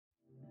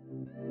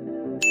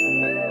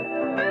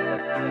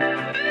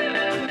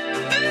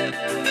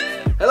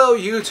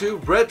Hello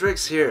YouTube,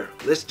 Redrix here.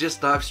 Let's just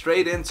dive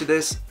straight into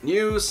this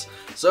news.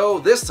 So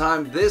this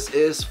time this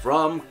is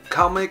from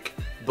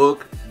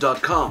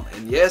comicbook.com,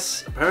 and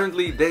yes,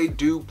 apparently they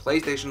do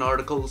PlayStation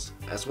articles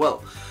as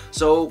well.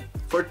 So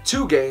for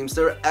two games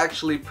they're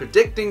actually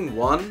predicting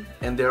one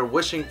and they're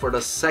wishing for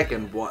the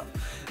second one.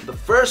 The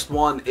first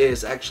one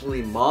is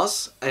actually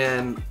Moss,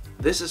 and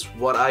this is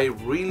what I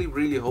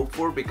really hope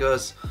for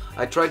because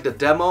I tried the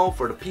demo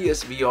for the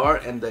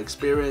PSVR and the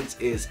experience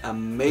is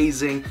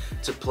amazing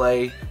to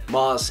play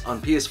Moss on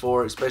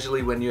PS4,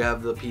 especially when you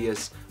have the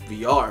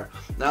PSVR.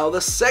 Now the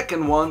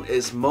second one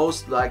is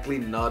most likely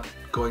not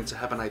going to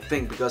happen, I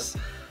think, because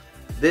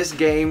this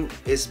game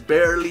is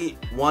barely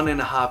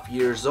 1.5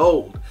 years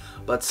old.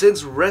 But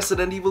since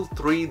Resident Evil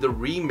 3 the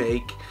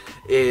remake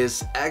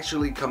is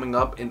actually coming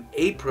up in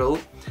April,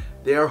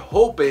 they are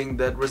hoping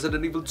that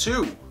Resident Evil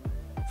 2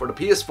 for the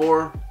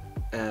PS4,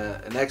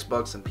 and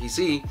Xbox and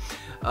PC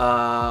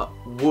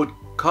would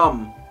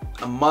come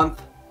a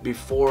month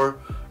before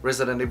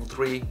Resident Evil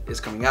 3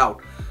 is coming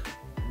out.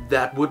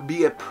 That would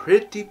be a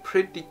pretty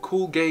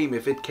cool game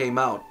if it came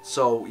out.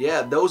 So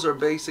yeah, those are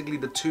basically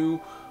the two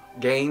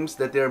games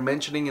that they're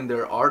mentioning in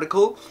their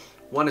article.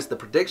 One is the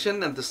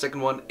prediction and the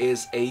second one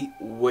is a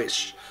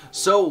wish.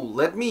 So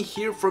let me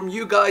hear from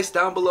you guys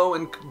down below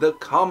in the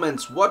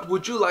comments. What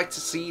would you like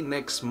to see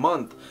next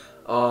month?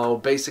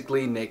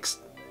 Basically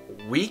next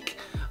week.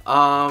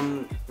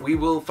 We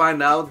will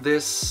find out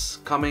this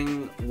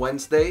coming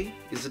Wednesday.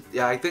 Is it?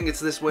 Yeah, I think it's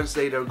this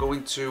Wednesday. They're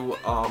going to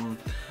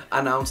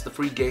announce the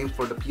free games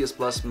for the PS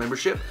Plus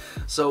membership.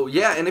 So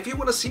yeah, and if you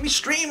want to see me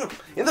stream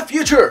in the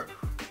future,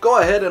 go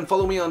ahead and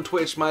follow me on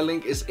Twitch. My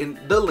link is in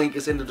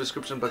the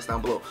description box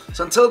down below.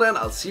 So until then,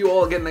 I'll see you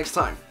all again next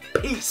time.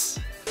 Peace.